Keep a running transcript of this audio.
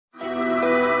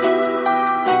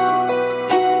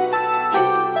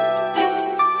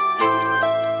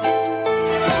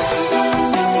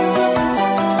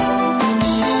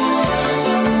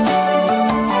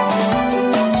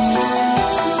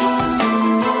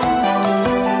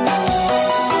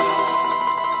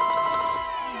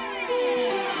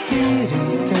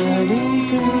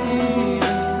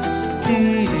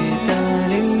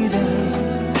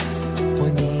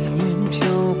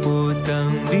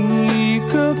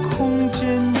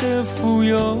富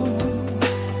有，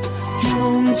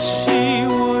终其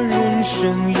我人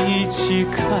生一起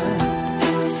看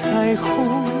彩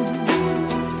虹，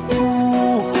不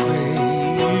会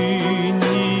与你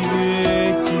约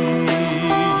定。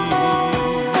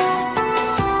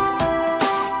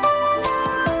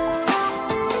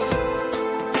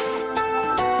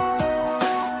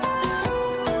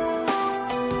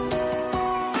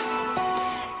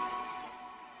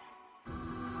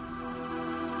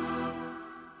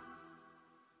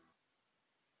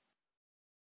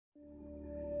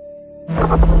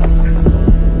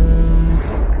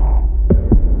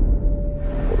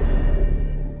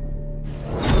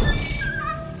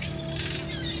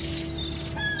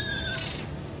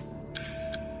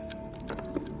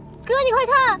哥，你快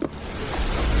看，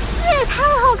这也太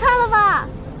好看了吧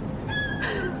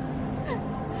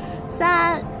！3、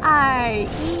2、1，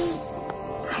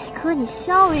哎，哥，你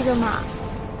笑一个嘛！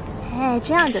哎，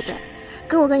这样就对。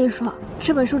哥，我跟你说，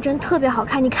这本书真特别好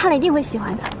看，你看了一定会喜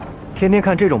欢的。天天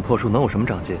看这种破书能有什么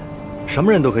长进？什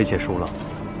么人都可以写书了。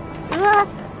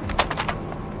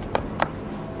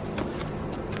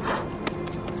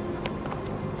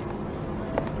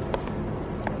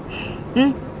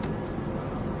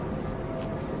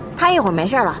他一会儿没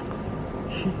事了。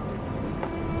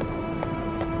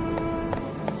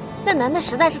那男的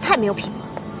实在是太没有品了，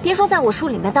别说在我书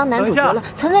里面当男主角了，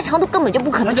存在长度根本就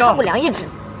不可能超过2页纸。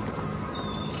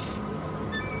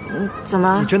怎么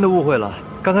了？你真的误会了，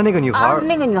刚才那个女孩，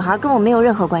那个女孩跟我没有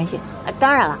任何关系。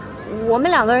当然了，我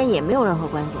们2个人也没有任何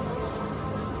关系。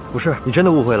不是，你真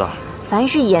的误会了。凡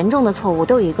是严重的错误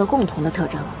都有一个共同的特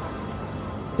征，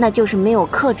那就是没有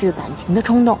克制感情的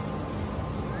冲动。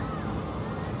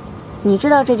你知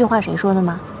道这句话谁说的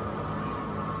吗？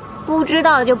不知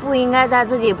道就不应该在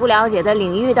自己不了解的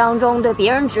领域当中对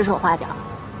别人指手画脚。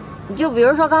就比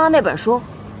如说刚刚那本书，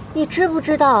你知不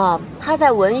知道它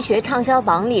在文学畅销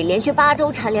榜里连续8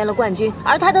周蝉联了冠军，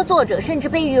而它的作者甚至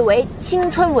被誉为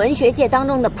青春文学界当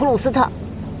中的普鲁斯特。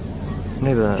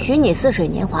那个许你似水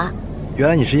年华。原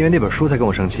来你是因为那本书才跟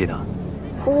我生气的。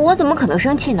我怎么可能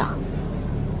生气呢？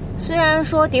虽然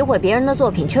说诋毁别人的作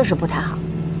品确实不太好，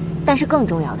但是更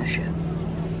重要的是，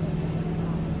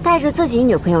带着自己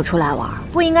女朋友出来玩，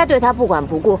不应该对她不管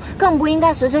不顾，更不应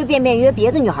该随随便便约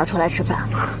别的女孩出来吃饭。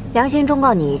良心忠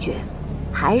告你一句，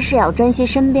还是要珍惜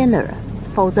身边的人，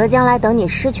否则将来等你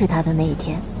失去她的那一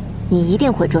天，你一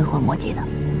定会追悔莫及的。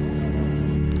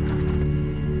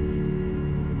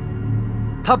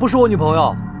她不是我女朋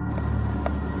友，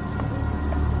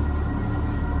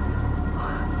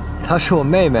她是我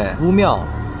妹妹乌妙。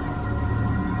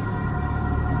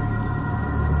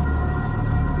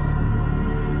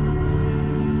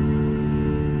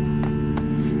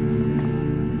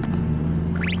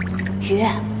鱼，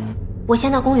我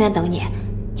先到公园等你，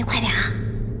你快点啊！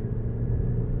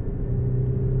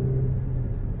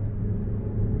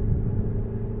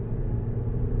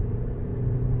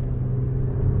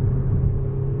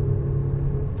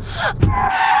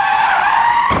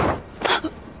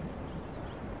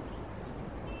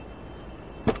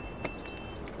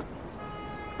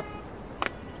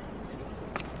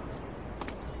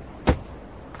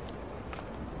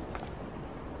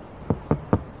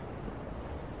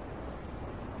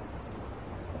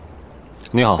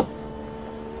你好，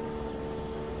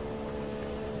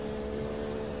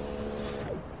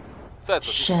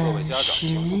沈实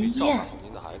验，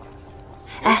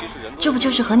哎，这不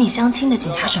就是和你相亲的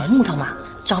警察沈木头吗？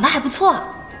长得还不错。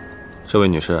这位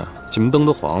女士，前面灯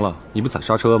都黄了，你不踩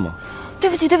刹车吗？对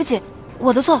不起，对不起，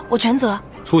我的错，我全责。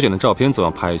出险的照片总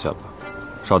要拍一下吧？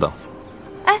稍等。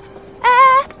哎，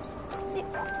你。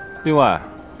另外，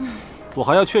我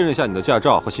还要确认一下你的驾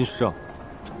照和行驶证。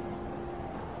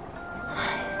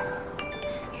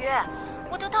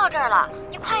到这儿了，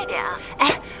你快一点！哎，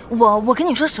我跟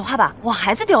你说实话吧，我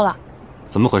孩子丢了。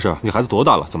怎么回事？你孩子多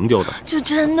大了？怎么丢的？就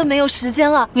真的没有时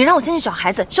间了。你让我先去找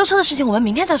孩子，修车的事情我们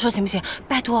明天再说，行不行？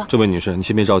拜托。这位女士，你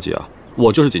先别着急啊，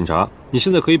我就是警察，你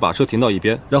现在可以把车停到一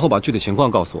边，然后把具体情况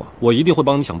告诉我，我一定会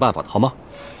帮你想办法的，好吗？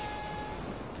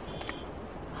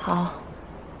好。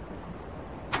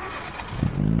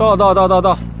到。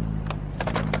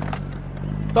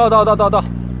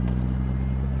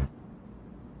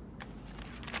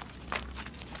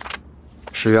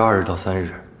10月2日到3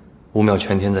日，乌妙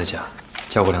全天在家，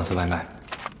叫过2次外卖。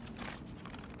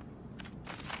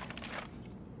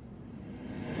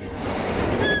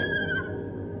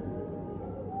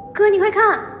哥，你快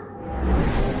看，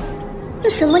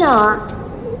这什么鸟啊？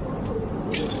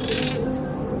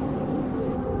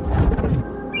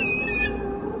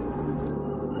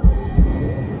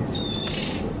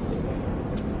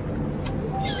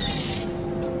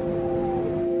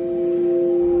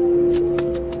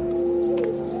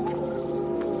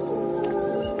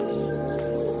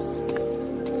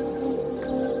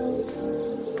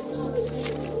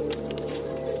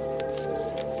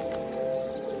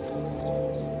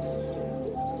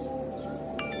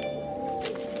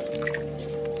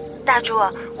大柱，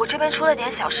我这边出了点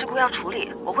小事故要处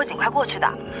理，我会尽快过去的。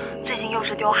最近又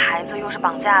是丢孩子，又是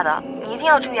绑架的，你一定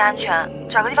要注意安全，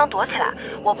找个地方躲起来。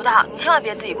我不到，你千万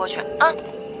别自己过去啊！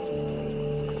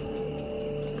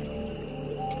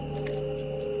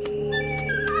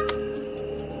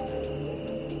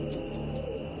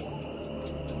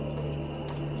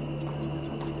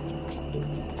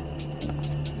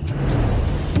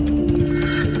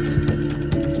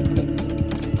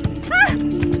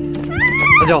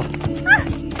阿娇，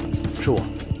是我。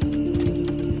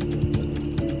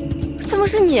怎么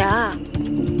是你啊？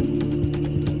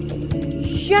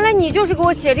原来你就是给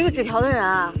我写这个纸条的人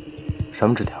啊！什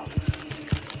么纸条？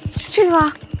这个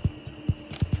啊。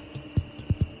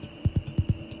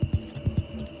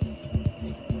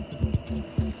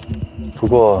不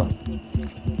过，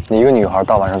你一个女孩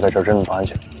大晚上在这儿真的不安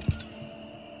全。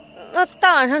那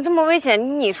大晚上这么危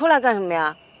险，你出来干什么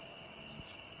呀？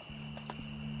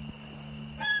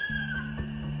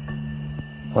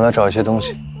我来找一些东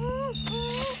西，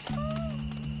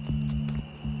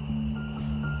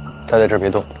待在这儿别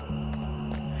动。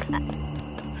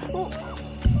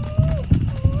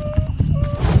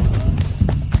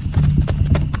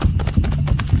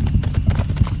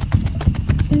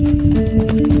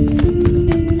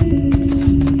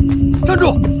站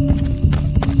住！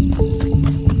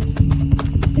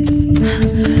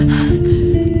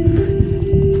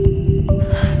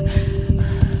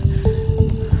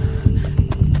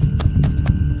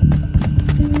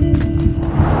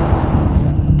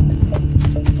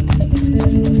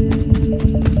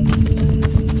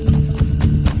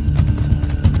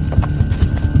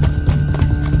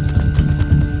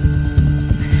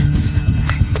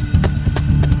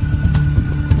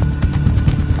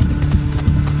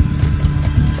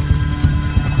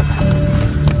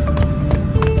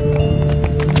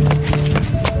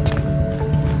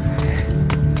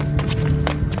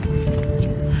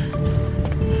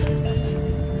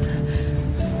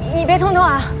你别冲动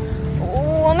啊！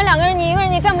我们两个人，你一个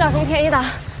人你占不了什么便宜的。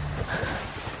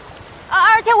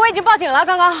而且我已经报警了，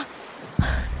刚刚。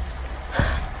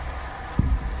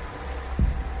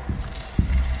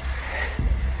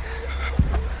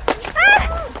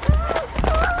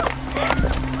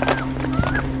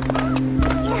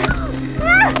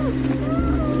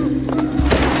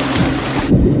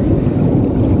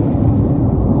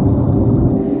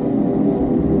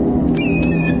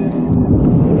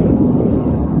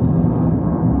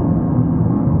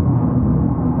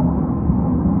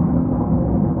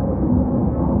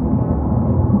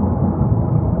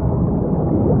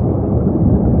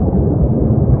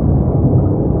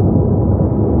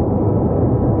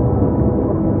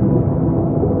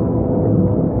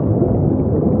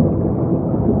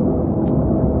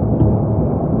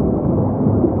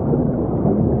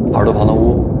耳朵旁的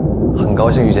乌，很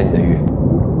高兴遇见你的玉。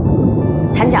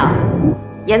弹脚，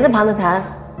言字旁的弹，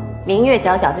明月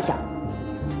皎皎的皎。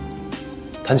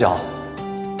弹脚，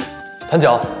弹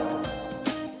脚，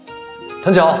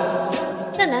弹脚。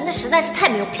那男的实在是太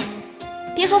没有品位，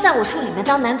别说在我书里面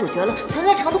当男主角了，存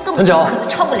在长度根本不可能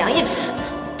超过2页纸。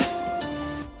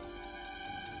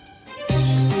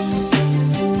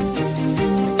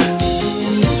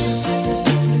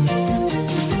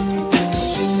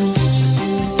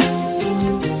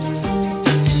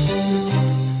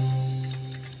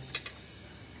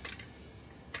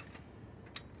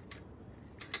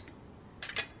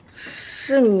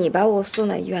是你把我送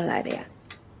到医院来的呀？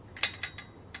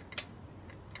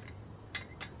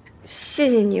谢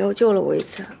谢你又救了我一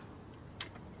次。啊，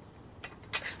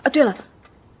对了，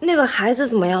那个孩子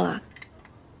怎么样了？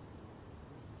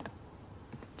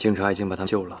警察已经把他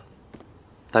救了，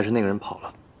但是那个人跑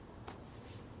了。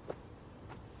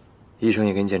医生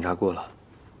也给你检查过了，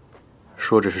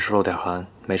说只是受了点寒，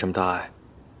没什么大碍。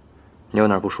你有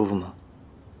哪儿不舒服吗？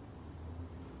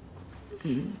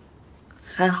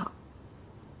还好。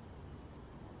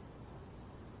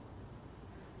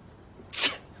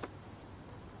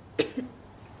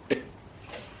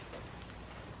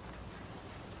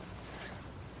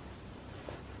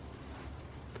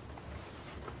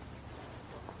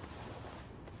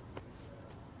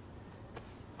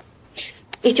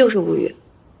你就是无语。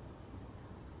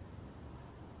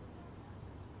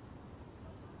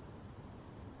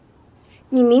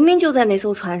你明明就在那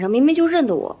艘船上，明明就认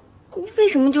得我，你为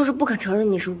什么就是不肯承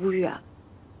认你是乌玉啊？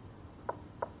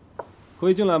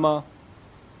可以进来吗？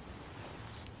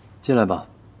进来吧。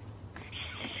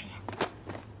是。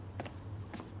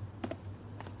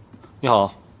你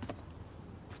好，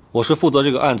我是负责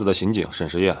这个案子的刑警沈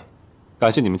实验，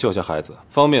感谢你们救下孩子。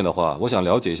方便的话，我想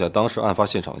了解一下当时案发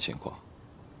现场的情况。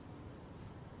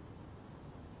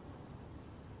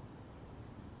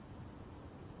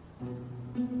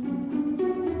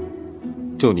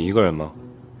就你一个人吗？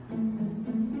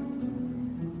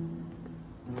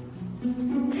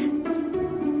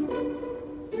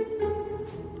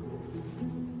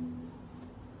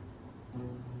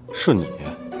是你，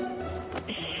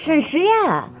沈实验，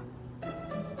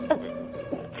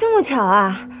这么巧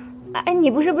啊！哎，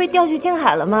你不是被调去京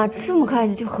海了吗？这么快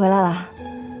就回来了？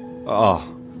啊，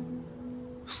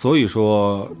所以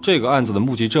说这个案子的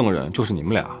目击证人就是你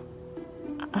们俩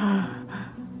啊？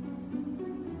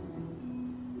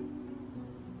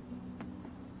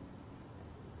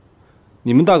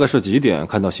你们大概是几点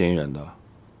看到嫌疑人的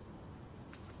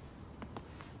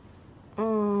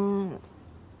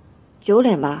？9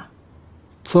点吧。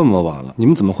这么晚了，你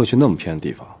们怎么会去那么偏的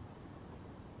地方？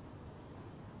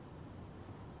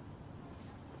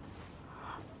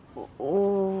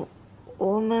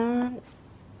我们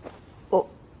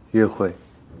约会。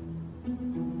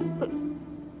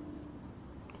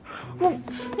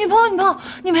女朋友，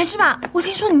你没事吧？我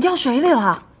听说你掉水里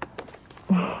了。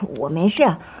我没事，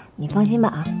你放心吧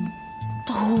啊。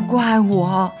都怪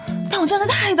我，但我真的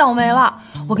太倒霉了。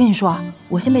我跟你说，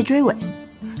我先被追尾，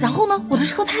然后呢，我的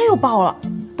车胎又爆了。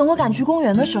等我赶去公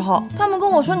园的时候，他们跟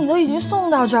我说你都已经送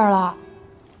到这儿了。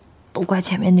都怪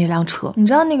前面那辆车，你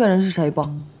知道那个人是谁不？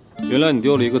原来你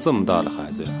丢了一个这么大的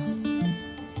孩子呀！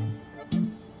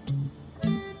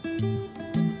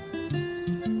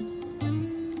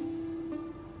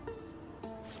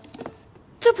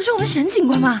这不是我们沈警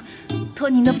官吗？托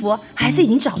您的福，孩子已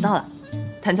经找到了。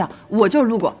谭教，我就是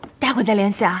路过，待会再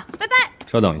联系啊，拜拜。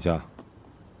稍等一下。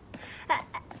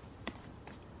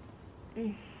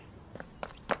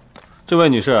这位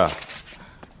女士，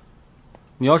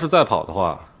你要是再跑的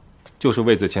话，就是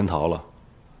畏罪潜逃了。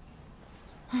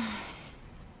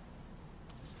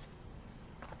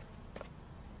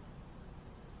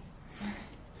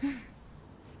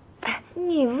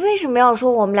你为什么要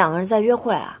说我们2个人在约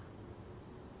会啊？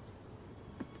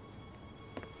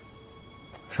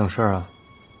省事儿啊。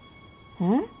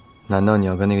难道你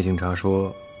要跟那个警察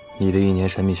说，你的1年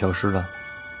神秘消失了？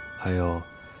还有，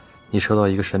你收到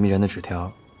一个神秘人的纸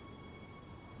条，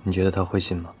你觉得他会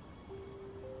信吗？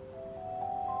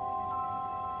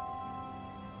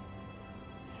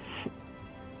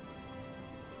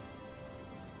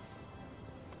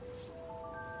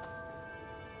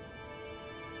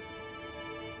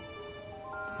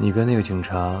你跟那个警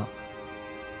察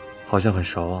好像很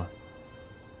熟啊。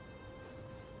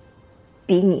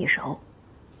比你熟。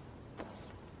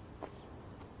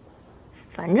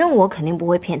反正我肯定不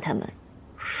会骗他们，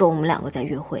说我们2个在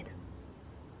约会的。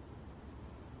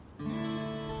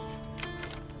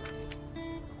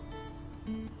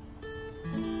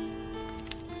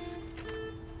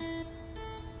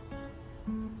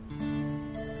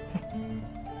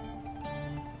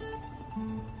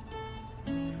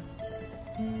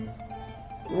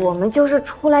我们就是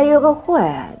出来约个会，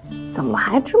怎么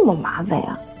还这么麻烦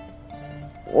呀？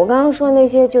我刚刚说那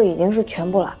些就已经是全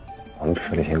部了。我们只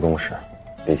是例行公事，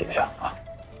理解一下啊。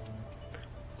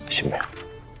姓名、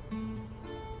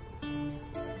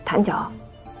谭角，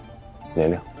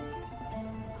年龄、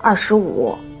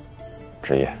 25。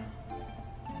职业。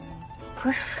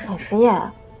不是沈实验，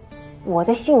我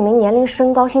的姓名、年龄、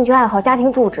身高、兴趣爱好、家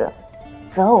庭住址、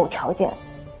择偶条件，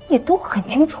你都很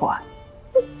清楚啊，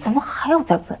你怎么还要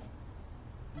再问？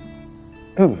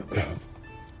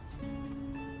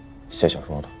写小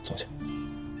说的，坐下。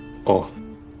哦，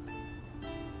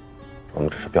我们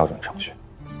只是标准程序。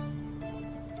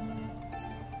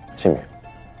姓名。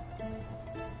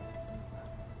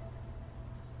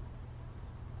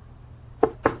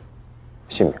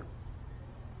姓名。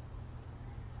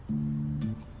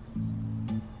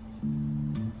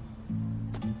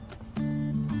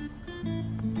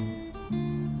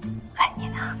爱你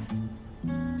呢。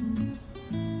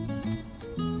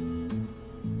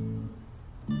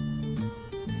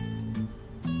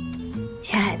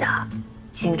亲爱的，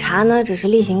警察呢只是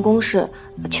例行公事，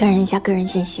确认一下个人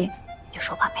信息，你就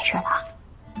说吧，没事的啊。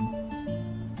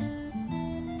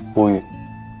乌鱼。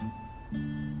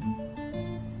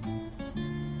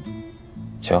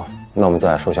行，那我们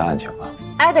再说一下案情啊。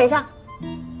哎，等一下，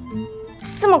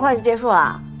这么快就结束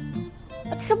了？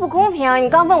这不公平啊！你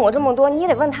刚问我这么多，你也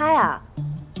得问他呀。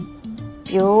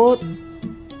比如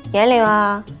年龄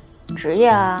啊、职业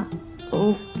啊、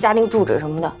家庭住址什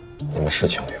么的。你们是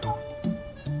情侣吗？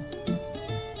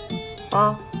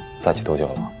啊，在一起多久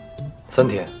了？3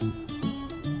天，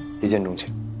一见钟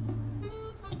情。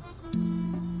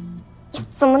你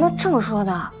怎么能这么说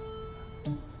的？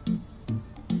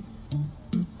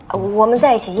我们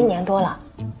在一起1年多了，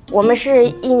我们是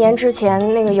1年之前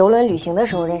那个游轮旅行的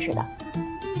时候认识的，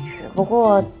只不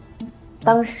过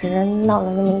当时闹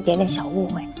了那么一点点小误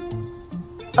会。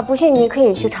不信你可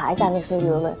以去查一下那艘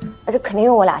游轮，这肯定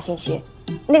有我俩信息。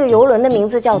那个游轮的名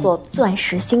字叫做钻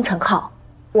石星辰号。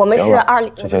我们是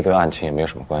20，这些跟案情也没有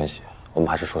什么关系，我们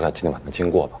还是说一下今天晚的经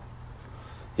过吧，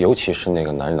尤其是那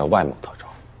个男人的外貌特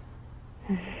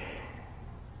征。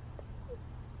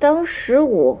当时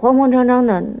我慌慌张张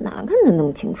的，哪看得那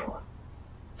么清楚啊？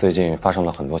最近发生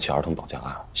了很多起儿童绑架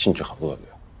案，性质很恶劣。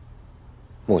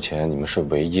目前你们是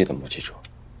唯一的目击者，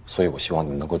所以我希望你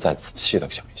们能够再仔细的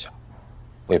想一想，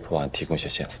为破案提供一些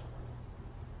线索。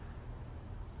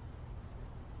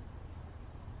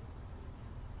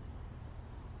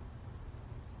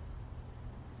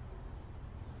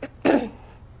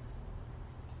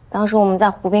当时我们在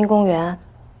湖滨公园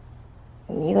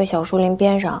一个小树林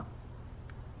边上，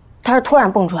他是突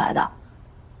然蹦出来的，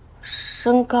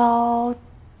身高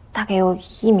大概有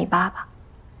1.8米吧，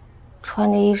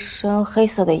穿着一身黑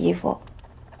色的衣服，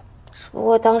只不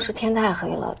过当时天太黑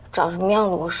了，长什么样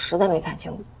子我实在没看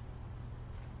清楚。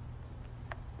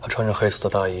他穿着黑色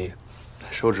的大衣，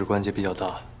手指关节比较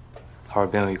大，耳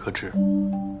边有一颗痣。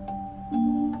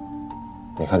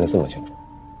你看得这么清楚？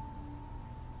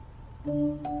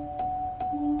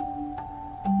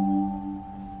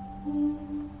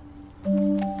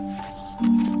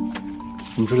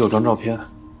我们这里有张照片，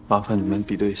麻烦你们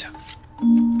比对一下。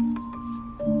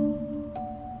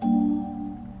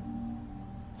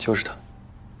就是他。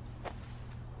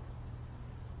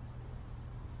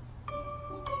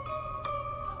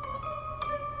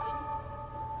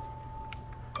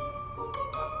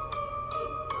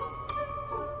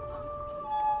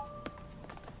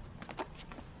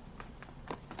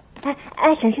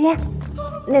哎，沈诗嫣，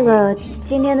那个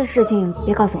今天的事情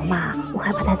别告诉我妈，我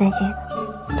害怕她担心。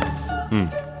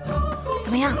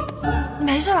怎么样？你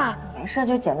没事吧？没事，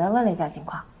就简单问了一下情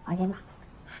况。放心吧。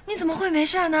你怎么会没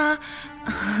事呢？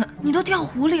你都掉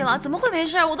湖里了，怎么会没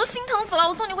事？我都心疼死了。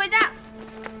我送你回家。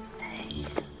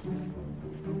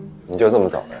你就这么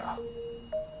倒霉啊？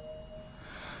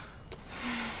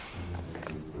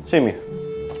姓名？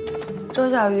周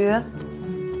小鱼，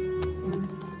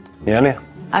年龄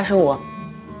25，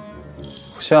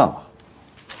不像啊。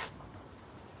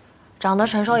长得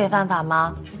成熟也犯法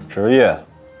吗？职业？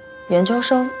研究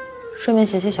生，顺便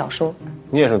写写小说。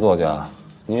你也是作家，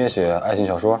你也写爱情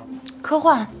小说？科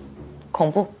幻，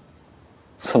恐怖。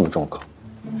这么重口？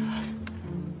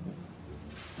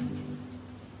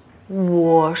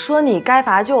我说你该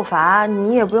罚就罚，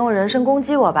你也不用人身攻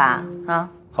击我吧？啊？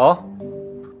好，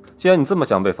既然你这么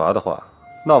想被罚的话，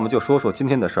那我们就说说今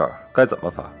天的事儿该怎么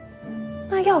罚。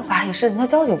那要罚也是人家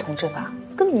交警同志罚，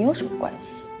跟你有什么关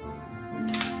系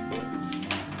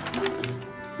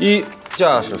1.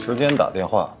 驾驶时间打电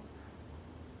话。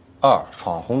2.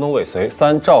 闯红灯未遂。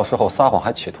3. 肇事后撒谎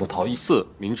还企图逃逸。4.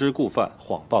 明知故犯，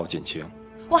谎报警情。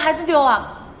我孩子丢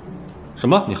了。什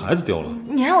么？你孩子丢了？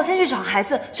你让我先去找孩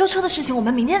子，修车的事情我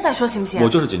们明天再说，行不行？我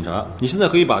就是警察，你现在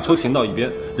可以把车停到一边，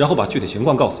然后把具体情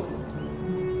况告诉我。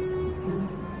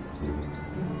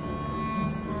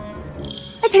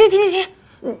哎，停！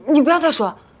你不要再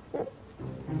说。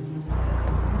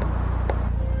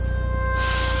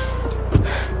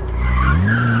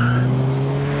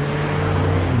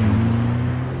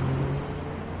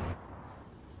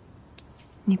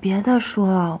你别再说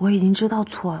了，我已经知道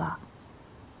错了。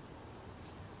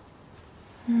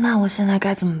那我现在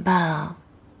该怎么办啊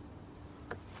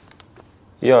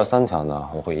1、2、3条呢，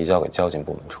我会移交给交警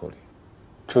部门处理。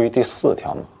至于第4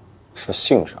条呢，是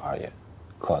性质而言，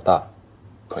可大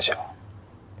可小。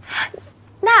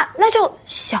那就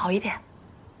小一点，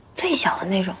最小的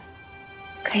那种，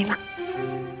可以吗？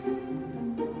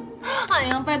哎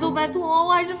呀，拜托，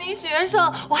我还是名学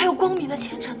生，我还有光明的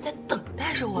前程在等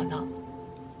待着我呢。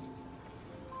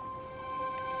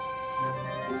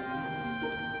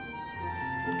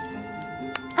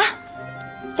啊，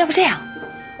要不这样，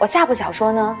我下部小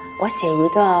说呢，我写一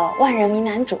个万人迷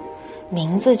男主，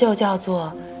名字就叫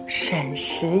做沈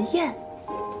时宴，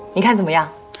你看怎么样？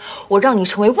我让你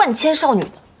成为万千少女的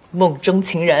梦中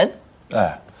情人。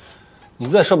哎，你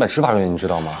在收买执法人员，你知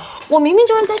道吗？我明明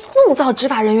就是在塑造执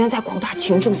法人员在广大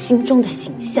群众心中的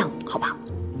形象，好不好？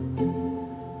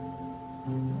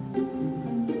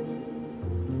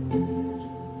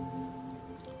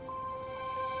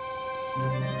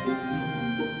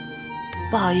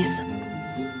不好意思。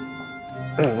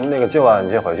那个今晚你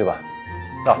先回去吧。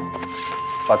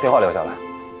把电话留下来，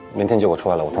明天结果出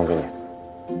来了，我通知你。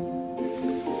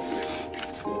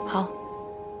好。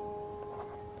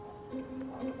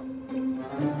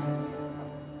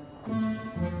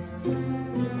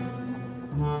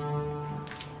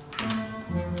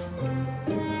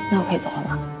那我可以走了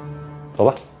吗？走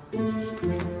吧。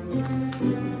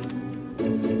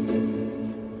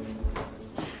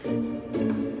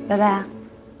拜拜啊。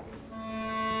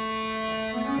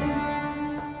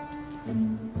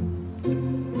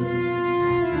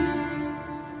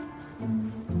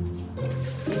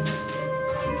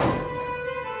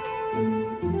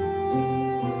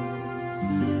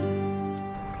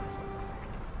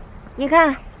你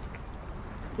看，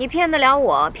你骗得了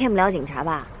我，骗不了警察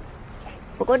吧？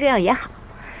不过这样也好，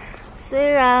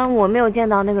虽然我没有见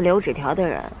到那个留纸条的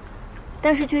人，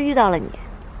但是却遇到了你，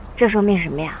这说明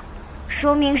什么呀？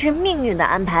说明是命运的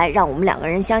安排，让我们两个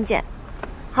人相见，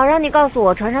好让你告诉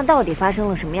我船上到底发生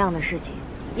了什么样的事情，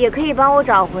也可以帮我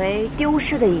找回丢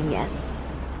失的1年。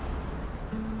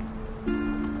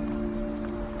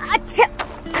啊切！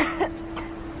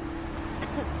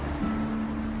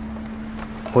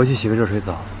回去洗个热水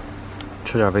澡，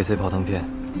吃点维 C 泡腾片。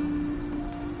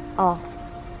哦。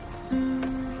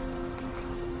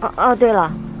对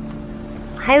了，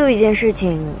还有一件事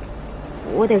情，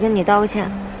我得跟你道个歉。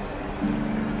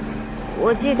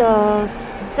我记得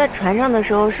在船上的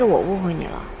时候是我误会你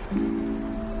了，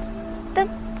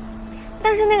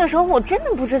但是那个时候我真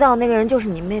的不知道那个人就是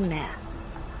你妹妹。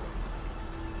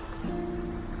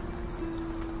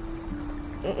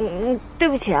对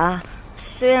不起啊，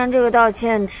虽然这个道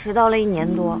歉迟到了1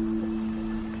年多。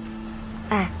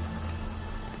哎，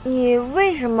你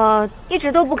为什么一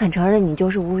直都不肯承认你就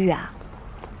是乌玉啊？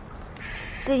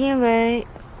是因为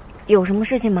有什么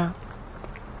事情吗？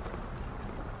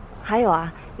还有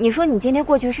啊，你说你今天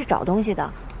过去是找东西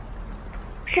的，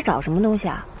是找什么东西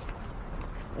啊？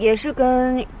也是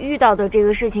跟遇到的这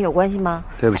个事情有关系吗？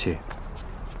对不起，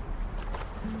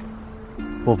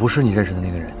我不是你认识的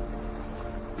那个人。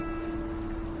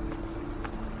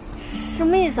什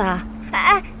么意思啊？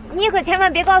哎，你可千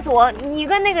万别告诉我，你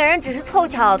跟那个人只是凑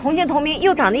巧同姓同名，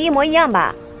又长得一模一样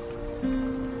吧？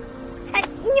哎，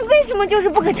你为什么就是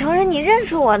不肯承认你认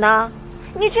识我呢？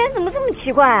你这人怎么这么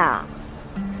奇怪啊？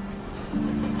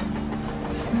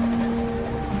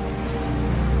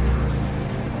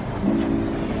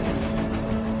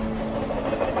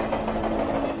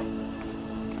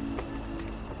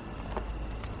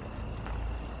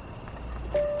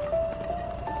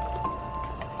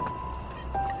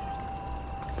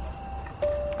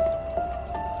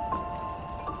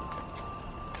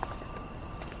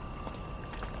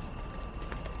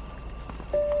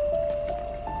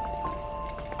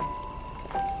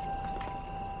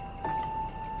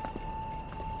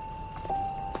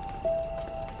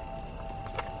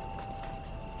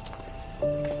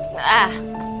哎，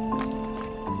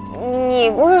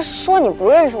你不是说你不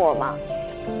认识我吗？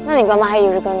那你干嘛还一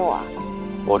直跟着我？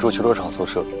我住球球厂宿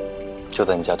舍，就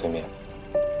在你家对面。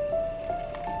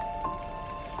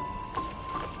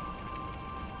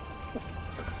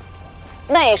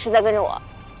那也是在跟着我。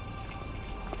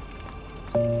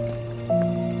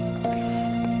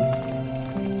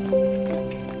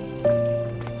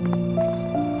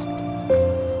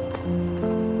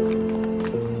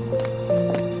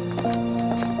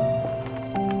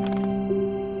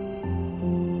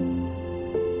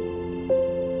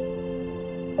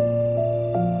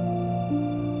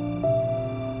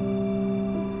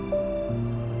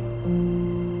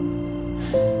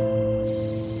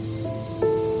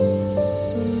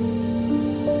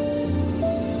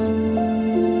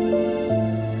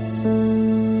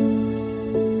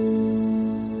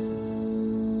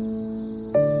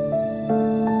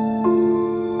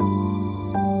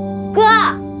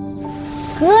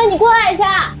哥，你过来一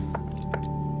下。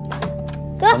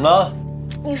哥，怎么了？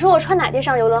你说我穿哪件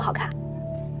上游轮好看？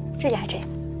这件还是这件？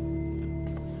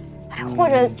哎，或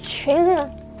者裙子呢？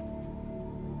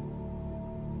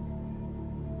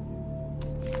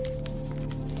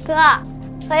哥，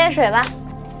喝点水吧。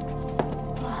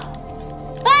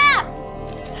啊！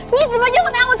你怎么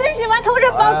又拿我最喜欢头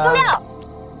人绑资料？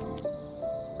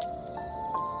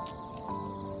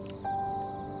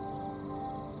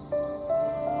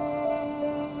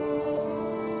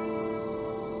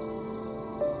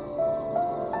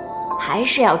还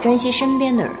是要珍惜身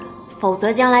边的人，否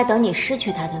则将来等你失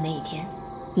去他的那一天，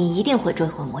你一定会追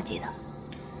悔莫及的。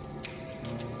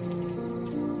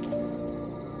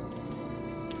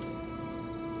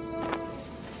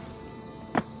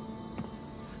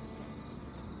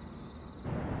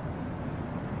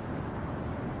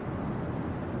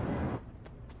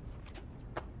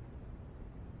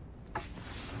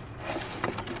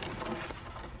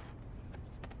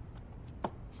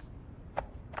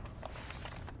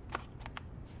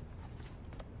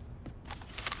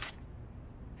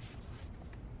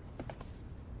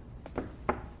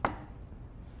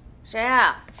谁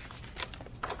啊？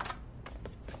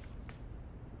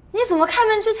你怎么开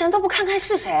门之前都不看看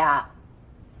是谁啊？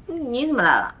你怎么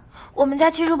来了？我们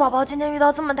家七叔宝宝今天遇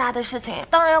到这么大的事情，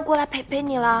当然要过来陪陪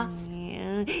你啦。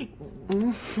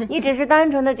你只是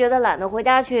单纯的觉得懒得回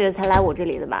家去才来我这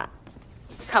里的吧？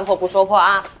看破不说破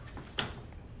啊！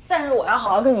但是我要好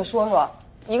好跟你说说，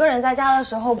一个人在家的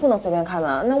时候不能随便开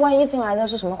门，那万一进来的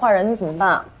是什么坏人，你怎么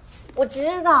办？我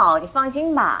知道，你放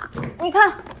心吧。你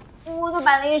看，我都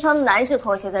摆了一双男士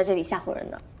拖鞋在这里吓唬人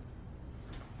的。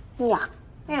呀，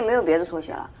那也没有别的拖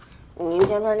鞋了，你就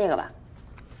先穿这个吧。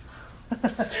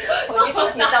我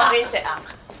说你当真谁啊？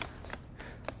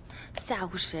吓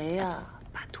唬谁呀？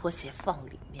把拖鞋放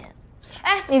里面。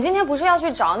哎，你今天不是要去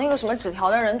找那个什么纸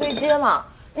条的人对接吗？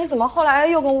你怎么后来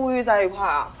又跟乌玉在一块儿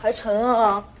啊？还成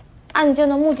了案件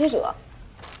的目击者？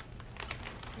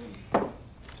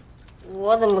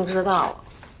我怎么知道？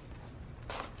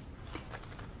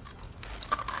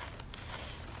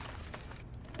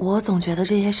我总觉得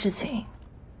这些事情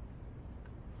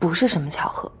不是什么巧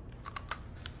合。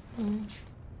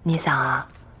你想啊，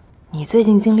你最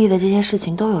近经历的这些事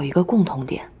情都有一个共同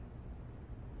点，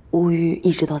乌玉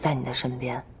一直都在你的身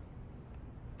边。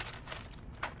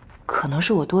可能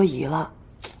是我多疑了，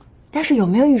但是有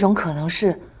没有一种可能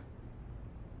是，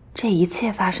这一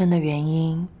切发生的原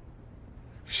因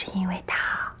是因为他？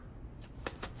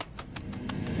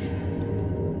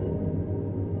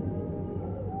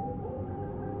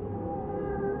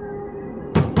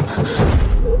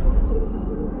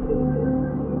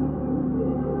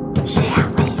谁呀？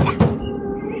问一下。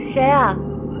谁啊？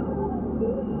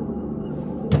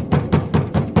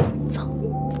走。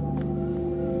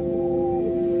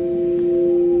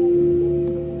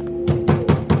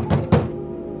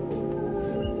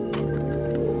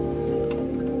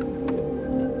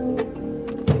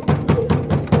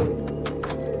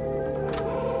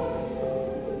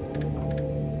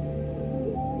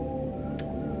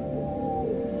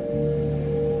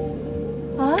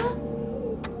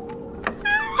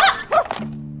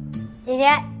姐姐，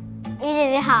于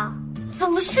姐姐好。怎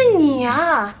么是你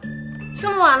啊？这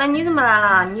么晚了，你怎么来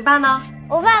了？你爸呢？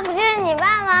我爸不就是你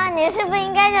爸吗？你是不是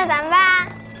应该叫咱爸？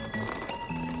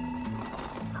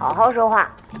好好说话。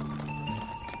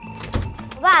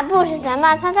我爸不是咱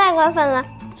爸，他太过分了。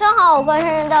正好我过生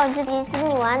日到我就提请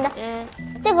你玩的，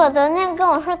结果昨天跟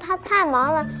我说他太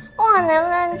忙了，问我能不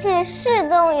能去市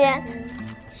动员。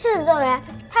市动员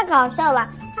太搞笑了，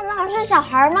他当我是小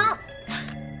孩吗？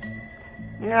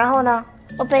然后呢？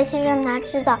我必须让他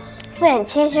知道敷衍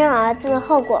亲生儿子的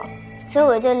后果，所以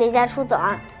我就离家出走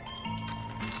了。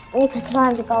你可千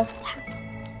万别告诉他。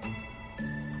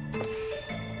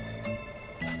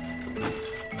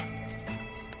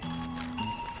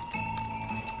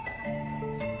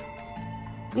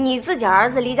你自己儿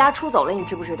子离家出走了，你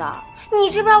知不知道？你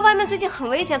知不知道外面最近很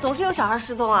危险，总是有小孩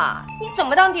失踪啊？你怎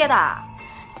么当爹的？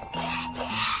姐姐，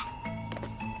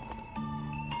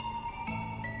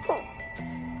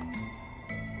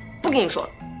不跟你说了。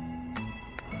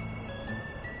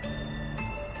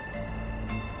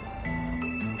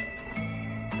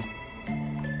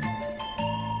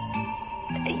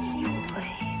哎呦喂，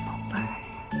宝贝儿，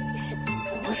你是怎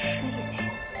么睡的呀？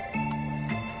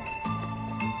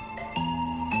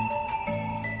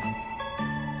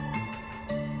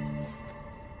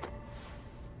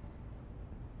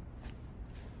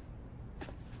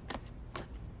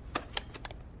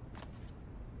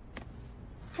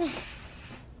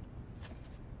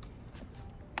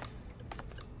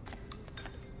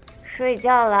睡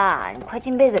觉啦，你快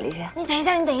进被子里去。你等一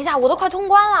下，你等一下，我都快通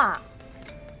关了。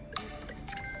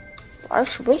玩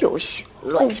什么游戏？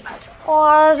乱七八糟！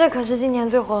哇，这可是今年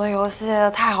最火的游戏，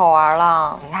太好玩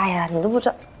了！哎呀，你都不知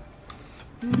道。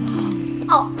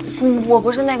哦，我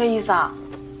不是那个意思啊。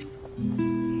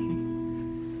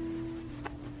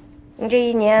你这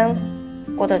一年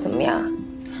过得怎么样？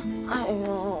哎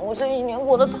呦，我这一年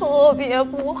过得特别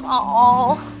不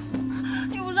好。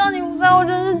你不上你不在，我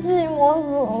真是寂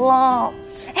寞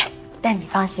死了。哎，但你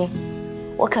放心，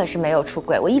我可是没有出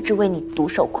轨，我一直为你独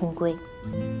守空闺。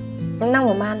那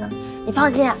我妈呢？你放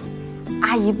心啊，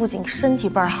阿姨不仅身体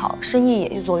倍儿好，生意也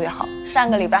越做越好，上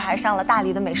个礼拜还上了大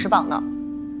理的美食榜呢。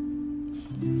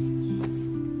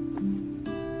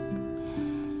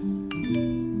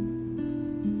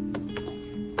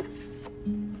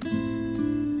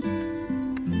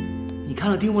你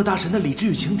看了丁墨大神的《理智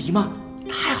与情敌》吗？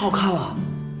太好看了！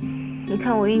你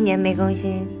看我一年没更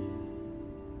新，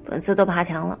粉丝都爬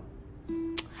墙了。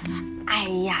哎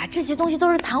呀，这些东西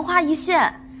都是昙花一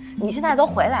现，你现在都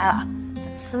回来了，粉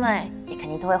丝们也肯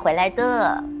定都会回来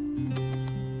的。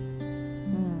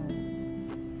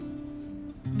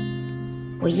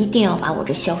我一定要把我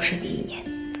这消失的一年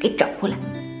给找回来。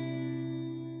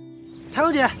谭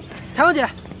小姐，谭小姐，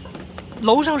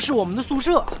楼上是我们的宿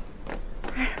舍。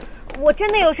我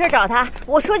真的有事找他，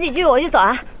我说几句我就走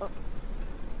啊。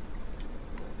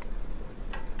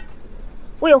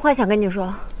我有话想跟你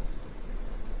说。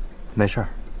没事儿，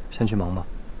先去忙吧。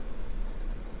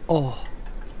哦。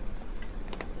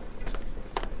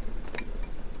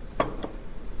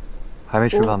还没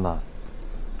吃饭吧？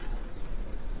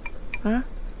啊？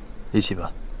一起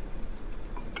吧。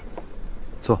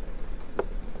坐。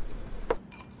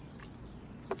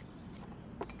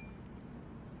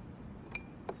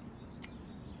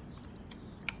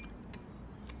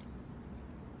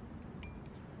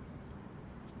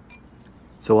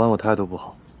昨晚我态度不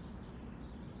好，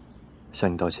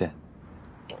向你道歉。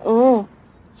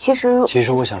其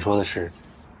实我想说的是，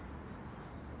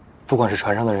不管是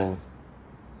船上的人，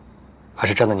还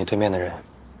是站在你对面的人，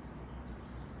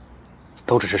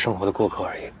都只是生活的过客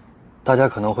而已。大家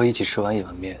可能会一起吃完一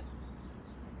碗面，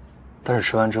但是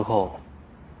吃完之后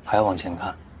还要往前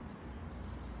看，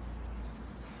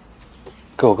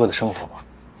各有各的生活吧。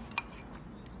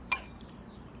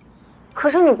可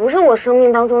是你不是我生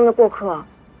命当中的过客。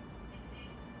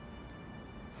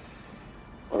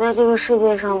我在这个世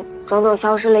界上整整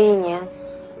消失了1年，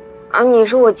而你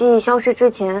是我记忆消失之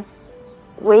前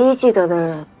唯一记得的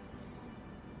人。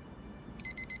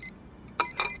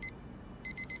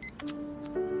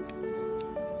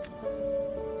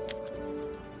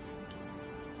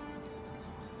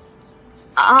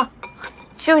啊，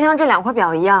就像这2块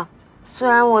表一样，虽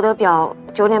然我的表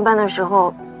9点半的时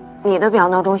候，你的表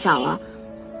闹钟响了，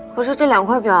可是这2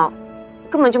块表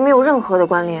根本就没有任何的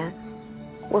关联。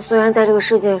我虽然在这个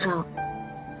世界上，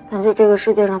但是这个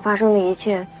世界上发生的一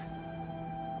切，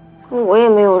跟我也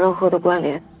没有任何的关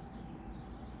联。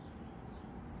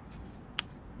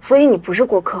所以你不是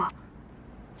过客，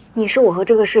你是我和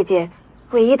这个世界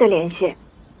唯一的联系。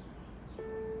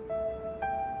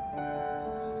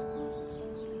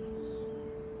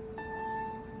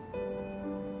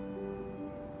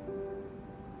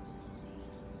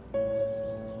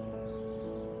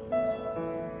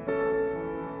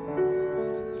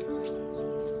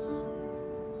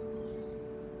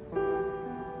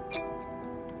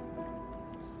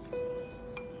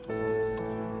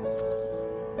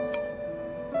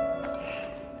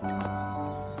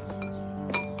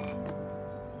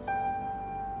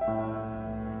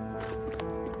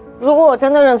如果我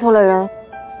真的认错了人，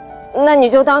那你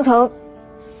就当成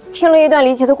听了一段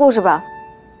离奇的故事吧。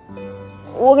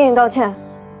我给你道歉，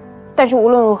但是无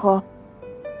论如何，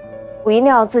我一定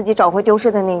要自己找回丢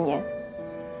失的那1年。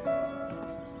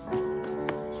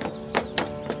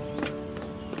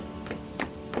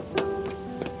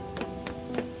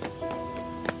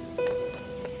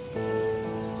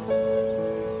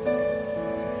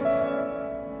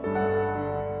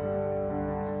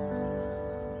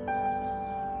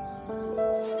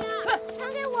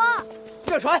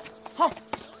这船好。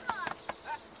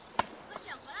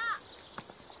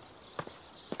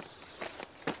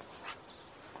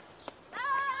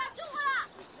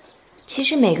其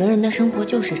实每个人的生活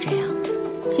就是这样，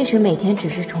即使每天只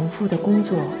是重复的工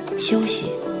作、休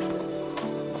息，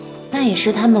那也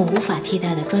是他们无法替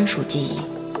代的专属记忆。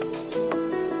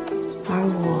而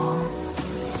我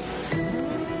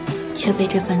却被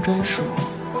这份专属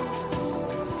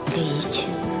给遗弃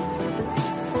了。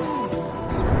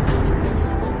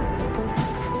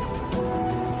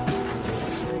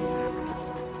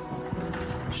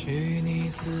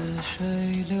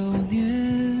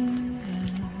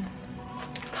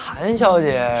谭小姐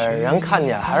人看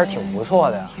起来还是挺不错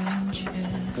的呀，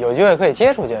有机会可以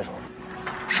接触接触。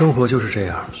生活就是这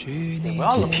样，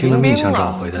你拼了命想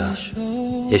找回的，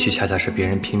也许恰恰是别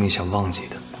人拼命想忘记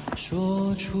的。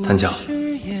谭皎，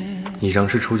你仍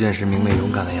是初见时明媚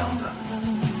勇敢的样子，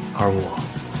而我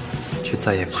却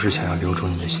再也不是想要留住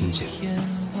你的心境。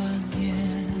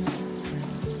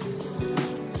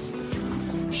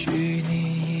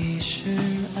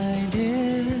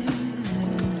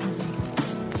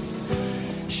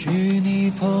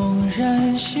怦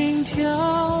然心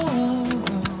跳，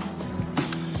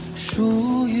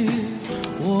属于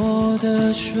我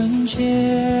的瞬间，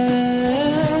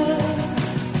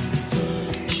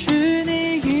许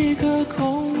你一个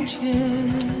空间，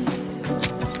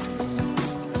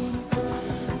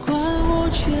管我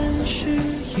前世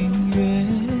姻缘，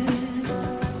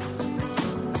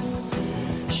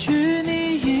许你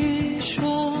一双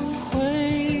慧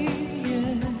眼。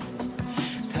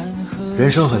人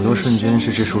生很多瞬间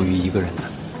是只属于一个人的，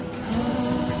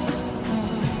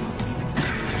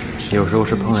有时候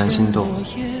是怦然心动，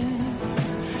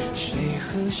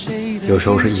有时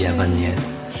候是一眼万年，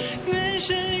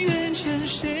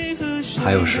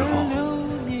还有时候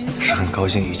是是很高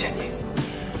兴遇见你。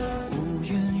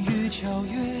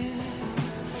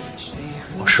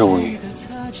我是无语。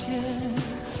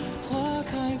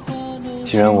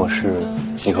既然我是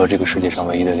你和这个世界上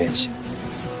唯一的联系，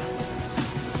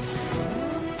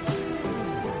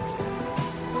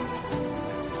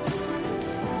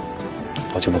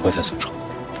我就不会再存愁。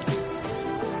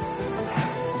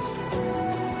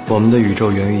我们的宇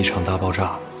宙源于一场大爆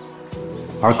炸，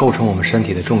而构成我们身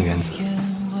体的重原子，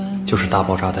就是大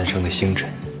爆炸诞生的星辰。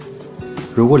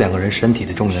如果两个人身体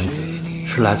的重原子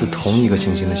是来自同一个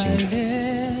行星的星辰，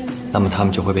那么他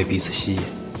们就会被彼此吸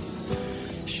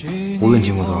引，无论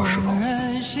经过多少时空，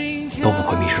都不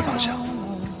会迷失方向。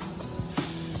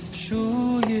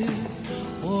属于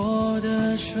我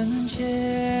的瞬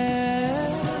间。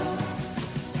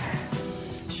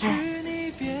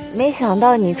没想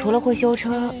到你除了会修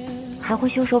车，还会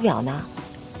修手表呢。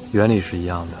原理是一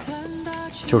样的，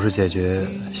就是解决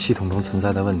系统中存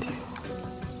在的问题。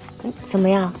怎么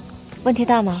样？问题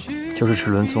大吗？就是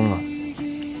齿轮松了。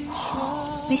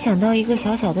没想到一个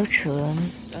小小的齿轮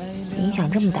影响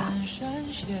这么大。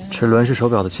齿轮是手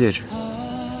表的介质，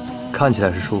看起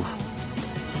来是束缚，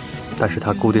但是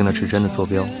它固定了指针的坐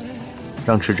标，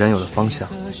让指针有了方向。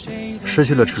失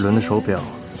去了齿轮的手表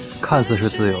看似是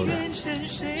自由的，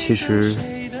其实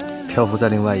漂浮在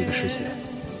另外一个世界。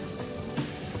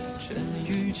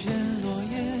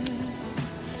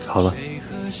好了，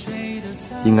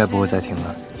应该不会再停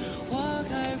了。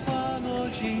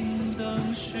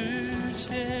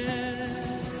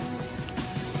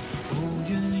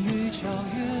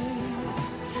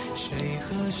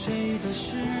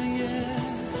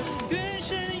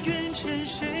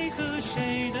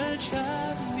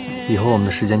以后我们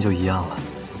的时间就一样了。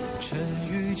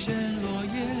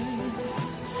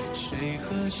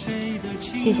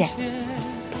谢谢。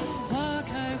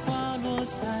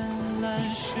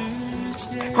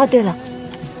哦，对了，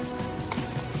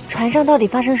船上到底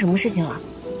发生什么事情了？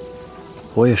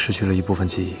我也失去了一部分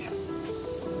记忆，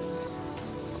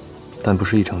但不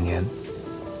是一整年，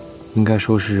应该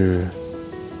说是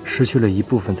失去了一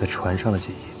部分在船上的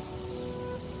记忆。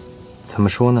怎么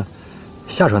说呢？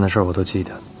下船的事儿我都记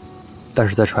得，但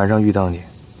是在船上遇到你，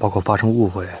包括发生误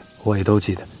会，我也都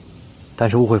记得。但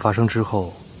是误会发生之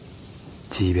后，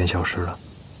记忆便消失了。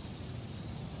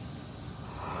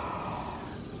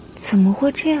怎么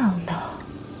会这样的？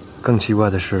更奇怪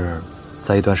的是，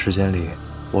在一段时间里，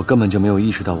我根本就没有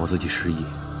意识到我自己失忆。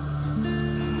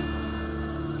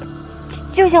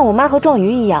就像我妈和壮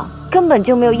鱼一样，根本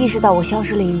就没有意识到我消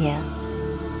失了1年。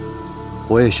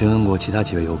我也询问过其他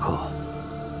几位游客，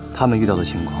他们遇到的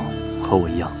情况和我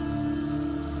一样。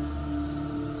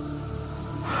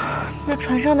那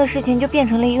船上的事情就变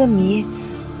成了一个谜，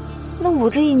那我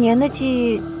这1年的记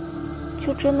忆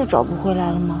就真的找不回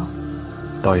来了吗？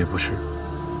倒也不是。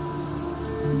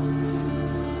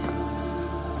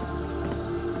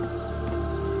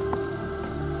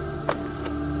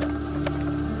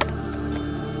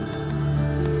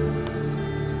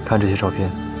看这些照片，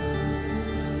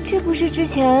这不是之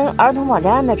前儿童绑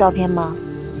架案的照片吗？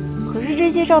可是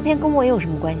这些照片跟我有什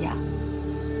么关系啊？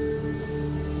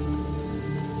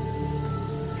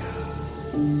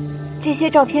这些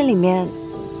照片里面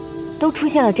都出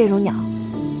现了这种鸟。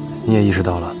你也意识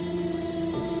到了？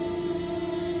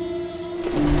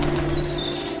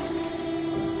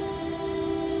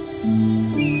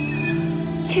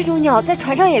这种鸟在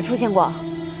船上也出现过。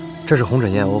这是红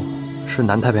枕燕鸥，是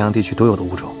南太平洋地区独有的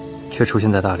物种，却出现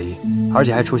在大黎，而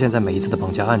且还出现在每一次的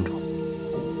绑架案中。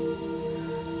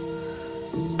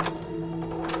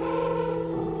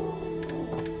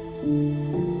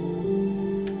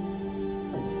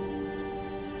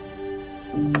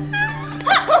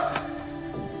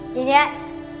姐姐，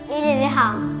李姐姐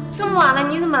好。这么晚了，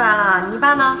你怎么来了？你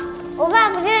爸呢？我爸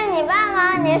不就是你爸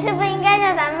吗？你是不是应该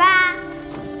叫咱爸？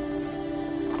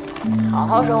好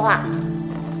好说话。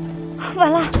完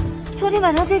了，昨天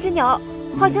晚上这只鸟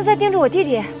好像在盯着我弟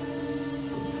弟。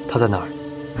他在哪儿？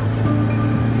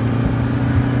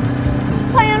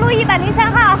欢迎路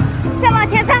103号，再往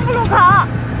前3个路口。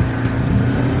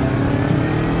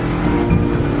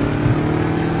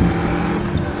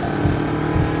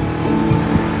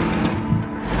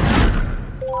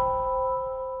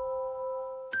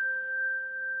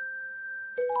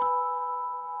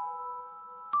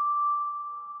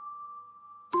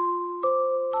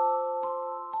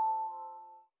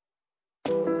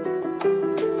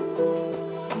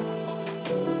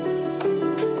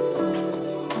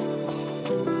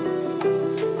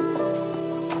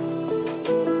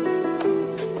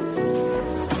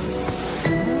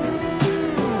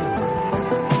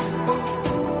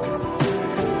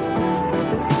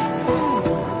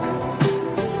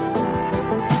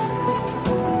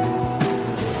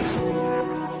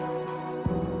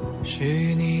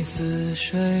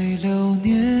水流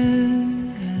年，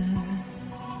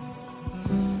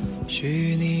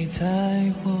许你在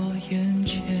我眼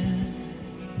前，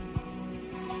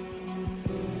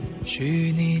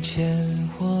许你牵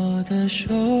我的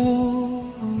手，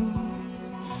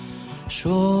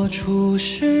说出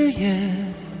誓言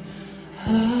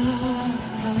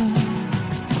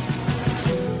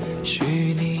许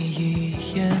你一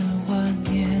眼万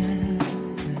年，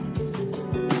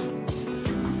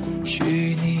许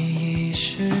你一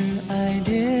世爱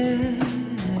恋，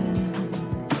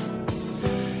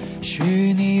许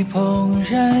你怦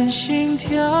然心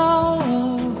跳，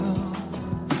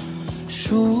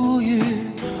属于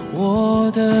我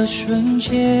的瞬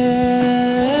间，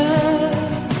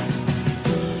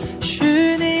许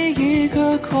你一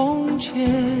个空间，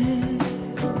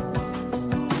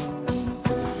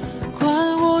管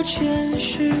我前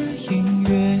世姻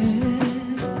缘，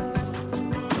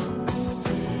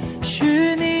许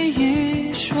你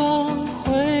一双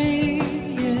慧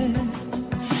眼，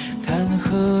谈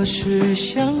何时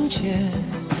相见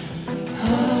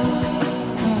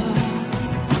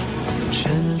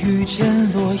尘遇见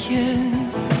落叶，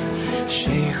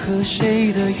谁和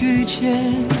谁的遇见，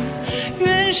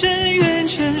缘深缘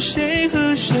浅，谁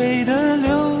和谁的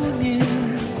流年，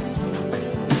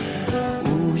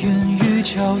乌云遇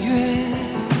皎月，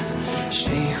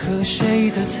谁和谁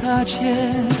的擦肩，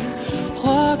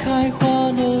花开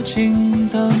花落静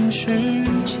等时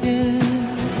间。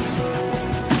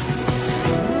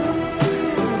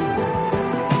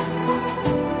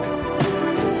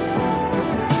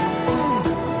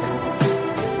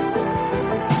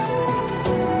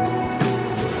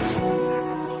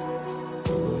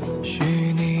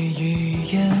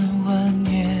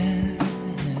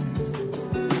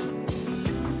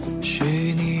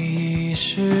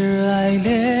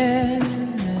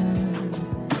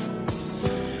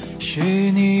许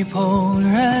你怦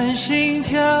然心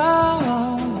跳，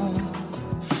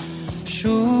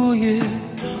属于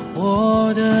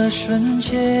我的瞬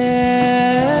间，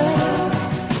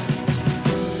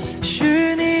许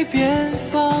你遍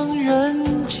放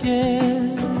人间，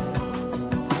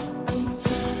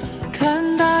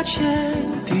看大千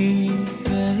地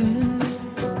远，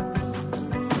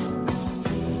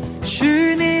许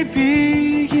你比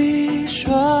翼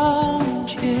双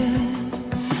肩，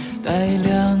待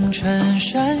良辰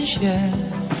闪现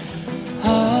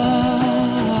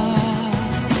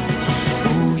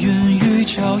乌云遇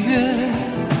皎月，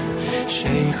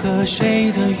谁和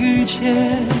谁的遇见，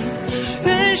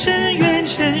缘深缘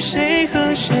浅，谁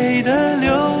和谁的流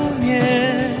年，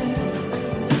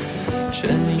尘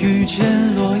遇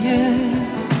见落叶，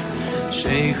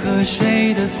谁和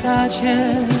谁的擦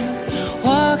肩，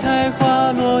花开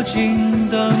花落静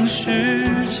等时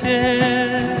间。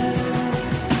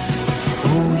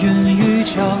乌云遇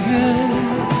皎月，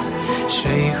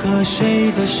谁和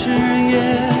谁的誓言，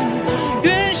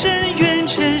缘深缘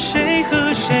浅，谁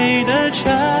和谁的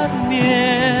缠绵，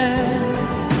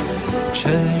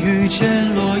尘遇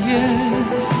见落叶，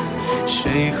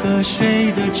谁和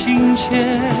谁的情切，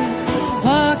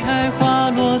花开花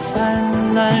落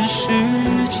灿烂世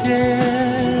界。